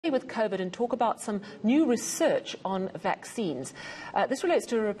With COVID and talk about some new research on vaccines. This relates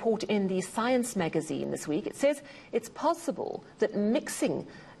to a report in the Science magazine this week. It says it's possible that mixing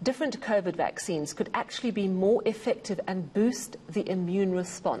different COVID vaccines could actually be more effective and boost the immune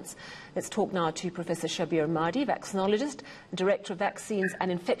response. Let's talk now to Professor Shabhir Madhi, Vaccinologist and Director of Vaccines and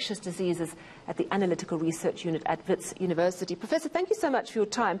Infectious Diseases at the Analytical Research Unit at Wits University. Professor, thank you so much for your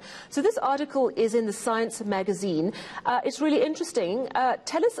time. So this article is in the Science magazine. It's really interesting.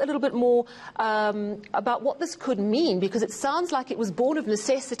 Tell us a little bit more about what this could mean, because it sounds like it was born of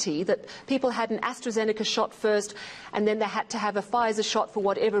necessity that people had an AstraZeneca shot first and then they had to have a Pfizer shot for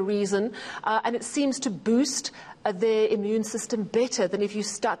whatever reason, and it seems to boost their immune system better than if you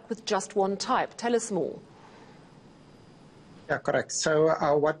stuck with just one type. Tell us more. Yeah, correct. So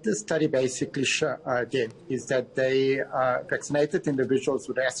what this study basically did is that they vaccinated individuals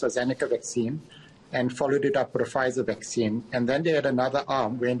with the AstraZeneca vaccine and followed it up with a Pfizer vaccine. And then they had another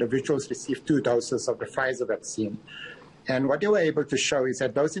arm where individuals received 2 doses of the Pfizer vaccine. And what they were able to show is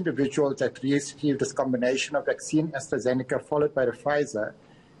that those individuals that received this combination of vaccine, AstraZeneca, followed by the Pfizer,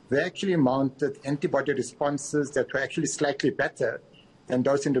 they actually mounted antibody responses that were actually slightly better than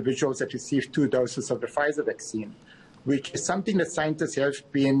those individuals that received 2 doses of the Pfizer vaccine, which is something that scientists have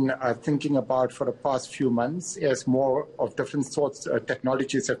been thinking about for the past few months as more of different sorts of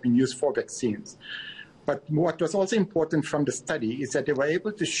technologies have been used for vaccines. But what was also important from the study is that they were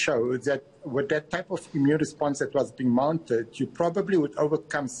able to show that with that type of immune response that was being mounted, you probably would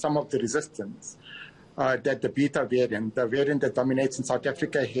overcome some of the resistance that the beta variant, the variant that dominates in South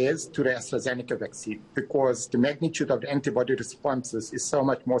Africa, has to the AstraZeneca vaccine, because the magnitude of the antibody responses is so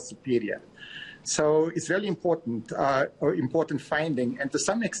much more superior. So it's really important, important finding, and to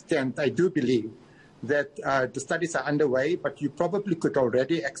some extent I do believe that the studies are underway, but you probably could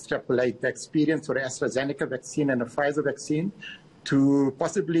already extrapolate the experience for the AstraZeneca vaccine and the Pfizer vaccine to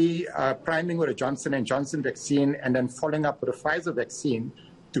possibly priming with a Johnson & Johnson vaccine and then following up with a Pfizer vaccine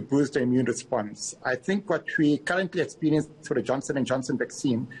to boost the immune response. I think what we currently experience for the Johnson & Johnson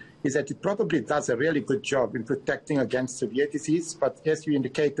vaccine is that it probably does a really good job in protecting against severe disease, but as you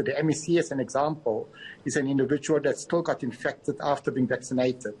indicated, the MEC, as an example, is an individual that still got infected after being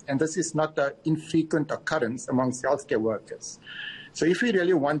vaccinated. And this is not an infrequent occurrence amongst healthcare workers. So if we're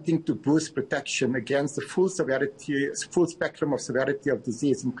really wanting to boost protection against the full spectrum of severity of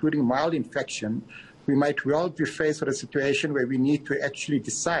disease, including mild infection, we might well be faced with a situation where we need to actually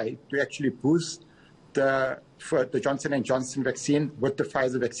decide to actually boost the Johnson & Johnson vaccine with the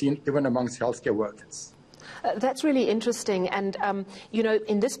Pfizer vaccine, even amongst healthcare workers. That's really interesting. And, you know,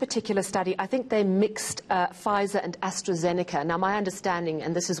 in this particular study, I think they mixed Pfizer and AstraZeneca. Now, my understanding,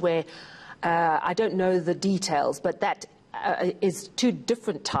 and this is where I don't know the details, but that is 2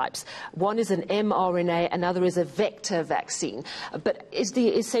 different types. One is an mRNA, another is a vector vaccine. But is the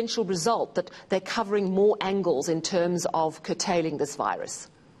essential result that they're covering more angles in terms of curtailing this virus?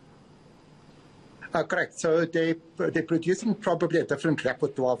 Correct. So they're producing probably a different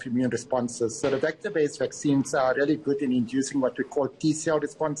repertoire of immune responses. So the vector-based vaccines are really good in inducing what we call T-cell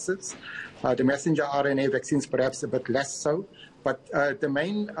responses. The messenger RNA vaccines perhaps a bit less so. But the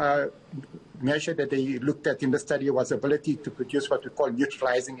main measure that they looked at in the study was ability to produce what we call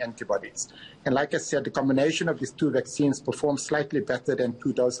neutralizing antibodies. And like I said, the combination of these 2 vaccines performs slightly better than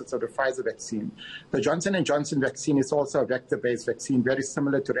 2 doses of the Pfizer vaccine. The Johnson & Johnson vaccine is also a vector-based vaccine, very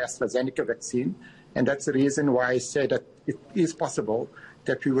similar to the AstraZeneca vaccine. And that's the reason why I say that it is possible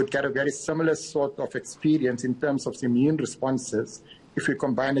that we would get a very similar sort of experience in terms of the immune responses if we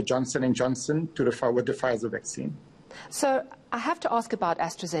combine the Johnson & Johnson with the Pfizer vaccine. So I have to ask about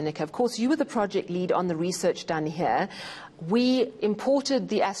AstraZeneca. Of course, you were the project lead on the research done here. We imported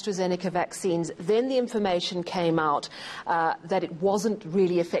the AstraZeneca vaccines. Then the information came out that it wasn't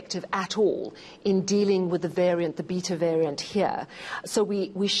really effective at all in dealing with the variant, the beta variant here. So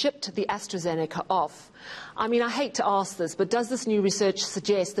we shipped the AstraZeneca off. I mean, I hate to ask this, but does this new research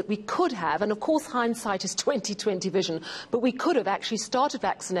suggest that we could have, and of course hindsight is 20/20 vision, but we could have actually started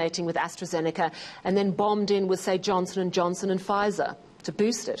vaccinating with AstraZeneca and then bombed in with, say, Johnson & Johnson and Pfizer to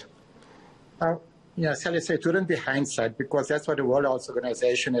boost it? Yeah, Sally said it wouldn't be hindsight, because that's what the World Health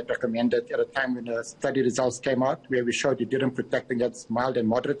Organization had recommended at a time when the study results came out, where we showed it didn't protect against mild and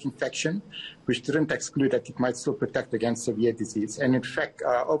moderate infection, which didn't exclude that it might still protect against severe disease. And in fact,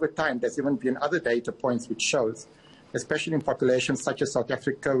 over time, there's even been other data points which shows, especially in populations such as South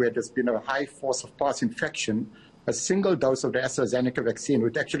Africa, where there's been a high force of past infection, a single dose of the AstraZeneca vaccine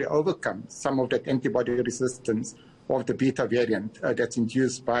would actually overcome some of that antibody resistance of the beta variant that's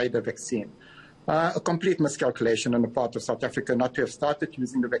induced by the vaccine. A complete miscalculation on the part of South Africa not to have started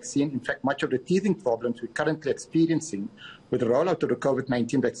using the vaccine. In fact, much of the teething problems we're currently experiencing with the rollout of the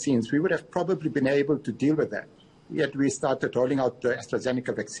COVID-19 vaccines, we would have probably been able to deal with that. Yet we started rolling out the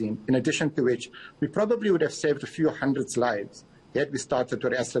AstraZeneca vaccine, in addition to which we probably would have saved a few hundreds lives. Yet we started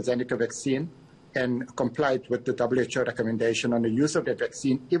with the AstraZeneca vaccine and complied with the WHO recommendation on the use of that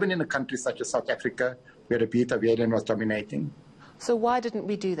vaccine, even in a country such as South Africa, where the Beta variant was dominating. So why didn't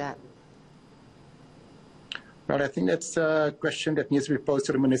we do that? Well, I think that's a question that needs to be posed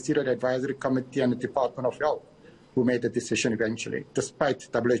to the Ministerial Advisory Committee and the Department of Health, who made the decision eventually, despite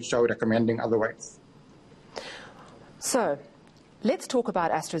WHO recommending otherwise. So let's talk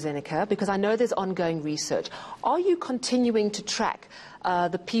about AstraZeneca, because I know there's ongoing research. Are you continuing to track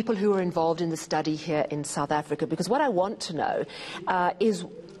the people who are involved in the study here in South Africa? Because what I want to know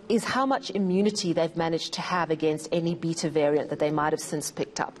is how much immunity they've managed to have against any beta variant that they might have since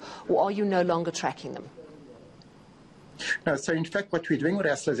picked up, or are you no longer tracking them? No, so in fact, what we're doing with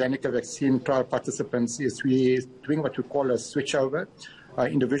AstraZeneca vaccine trial participants is we're doing what we call a switchover.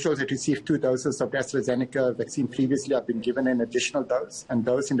 Individuals that received 2 doses of the AstraZeneca vaccine previously have been given an additional dose, and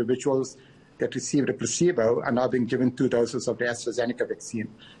those individuals that received a placebo are now being given 2 doses of the AstraZeneca vaccine.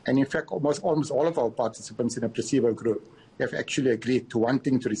 And in fact, almost all of our participants in a placebo group have actually agreed to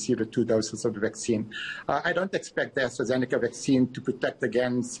wanting to receive the 2 doses of the vaccine. I don't expect the AstraZeneca vaccine to protect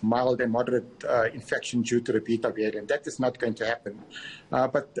against mild and moderate infection due to the beta variant. That is not going to happen.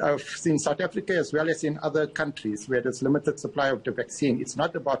 But in South Africa, as well as in other countries where there's limited supply of the vaccine, it's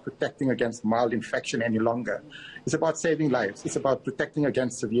not about protecting against mild infection any longer. It's about saving lives. It's about protecting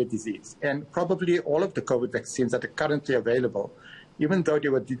against severe disease. And probably all of the COVID vaccines that are currently available, even though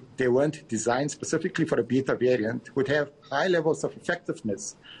they weren't designed specifically for the beta variant, would have high levels of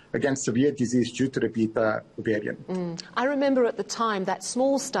effectiveness against severe disease due to the beta variant. I remember at the time that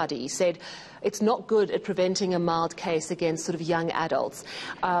small study said it's not good at preventing a mild case against sort of young adults.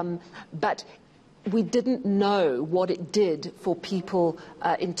 But we didn't know what it did for people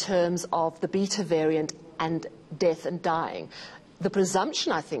in terms of the beta variant and death and dying. The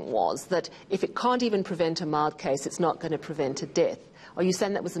presumption, I think, was that if it can't even prevent a mild case, it's not going to prevent a death. Are you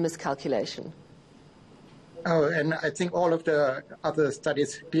saying that was a miscalculation? Oh, and I think all of the other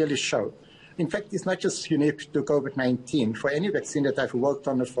studies clearly show. In fact, it's not just unique to COVID-19. For any vaccine that I've worked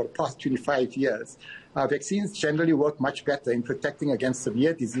on for the past 25 years, vaccines generally work much better in protecting against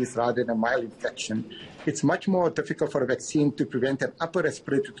severe disease rather than a mild infection. It's much more difficult for a vaccine to prevent an upper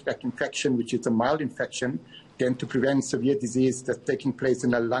respiratory tract infection, which is a mild infection, than to prevent severe disease that's taking place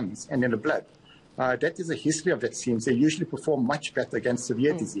in the lungs and in the blood. That is a history of vaccines. They usually perform much better against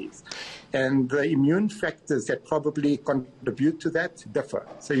severe disease. And the immune factors that probably contribute to that differ.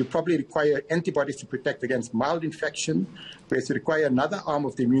 So you probably require antibodies to protect against mild infection, whereas you require another arm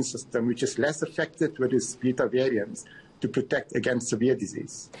of the immune system, which is less affected with its beta variants, to protect against severe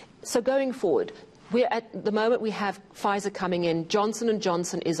disease. So going forward, at the moment we have Pfizer coming in, Johnson &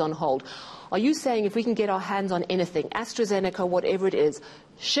 Johnson is on hold. Are you saying if we can get our hands on anything, AstraZeneca, whatever it is,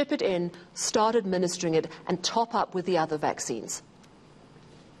 ship it in, start administering it, and top up with the other vaccines?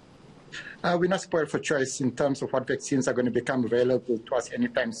 We're not spoiled for choice in terms of what vaccines are going to become available to us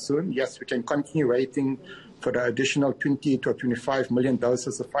anytime soon. Yes, we can continue waiting for the additional 20 to 25 million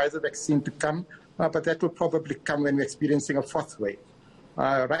doses of Pfizer vaccine to come, but that will probably come when we're experiencing a 4th wave.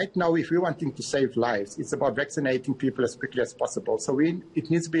 Right now, if we're wanting to save lives, it's about vaccinating people as quickly as possible. So it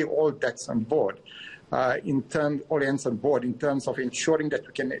needs to be all decks on board, all ends on board, in terms of ensuring that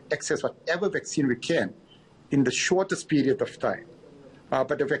we can access whatever vaccine we can in the shortest period of time.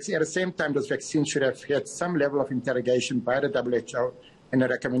 But the vaccine, at the same time, those vaccines should have had some level of interrogation by the WHO and a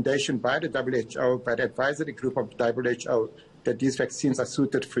recommendation by the WHO, by the advisory group of the WHO, that these vaccines are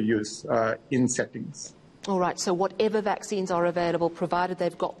suited for use in settings. All right, so whatever vaccines are available, provided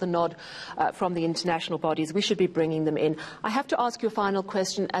they've got the nod from the international bodies, we should be bringing them in. I have to ask you a final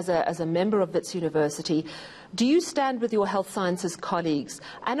question as a member of Wits University. Do you stand with your health sciences colleagues,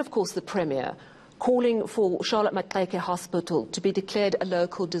 and of course the Premier, calling for Charlotte Maxeke Hospital to be declared a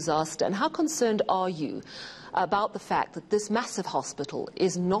local disaster? And how concerned are you about the fact that this massive hospital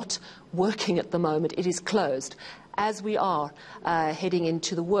is not working at the moment? It is closed, as we are heading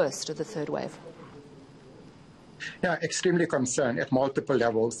into the worst of the 3rd wave. Yeah, extremely concerned at multiple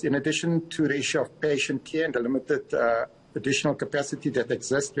levels. In addition to the issue of patient care and the limited additional capacity that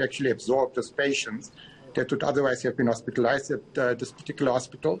exists to actually absorb those patients that would otherwise have been hospitalized at this particular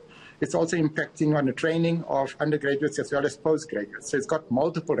hospital, it's also impacting on the training of undergraduates as well as postgraduates. So it's got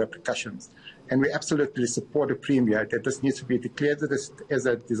multiple repercussions. And we absolutely support the Premier that this needs to be declared as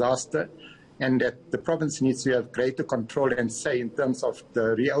a disaster and that the province needs to have greater control and say in terms of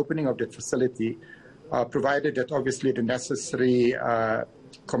the reopening of that facility, provided that obviously the necessary that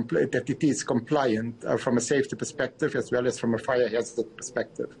it is compliant from a safety perspective as well as from a fire hazard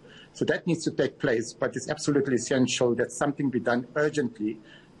perspective. So that needs to take place, but it's absolutely essential that something be done urgently,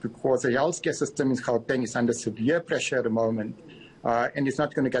 because the healthcare system in Gauteng is under severe pressure at the moment, and it's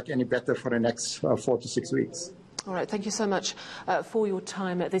not going to get any better for the next 4 to 6 weeks. All right, thank you so much for your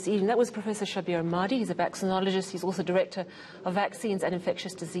time this evening. That was Professor Shabhir Madhi. He's a vaccinologist. He's also Director of Vaccines and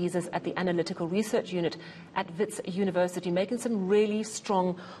Infectious Diseases at the Analytical Research Unit at Wits University, making some really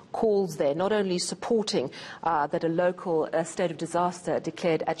strong calls there, not only supporting that a local state of disaster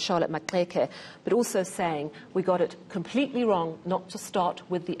declared at Charlotte Maxeke, but also saying we got it completely wrong not to start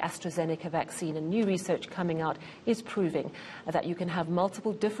with the AstraZeneca vaccine. And new research coming out is proving that you can have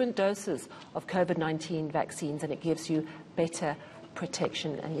multiple different doses of COVID-19 vaccines, and it gives you better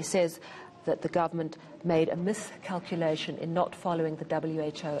protection. And he says that the government made a miscalculation in not following the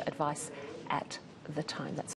WHO advice at the time. That's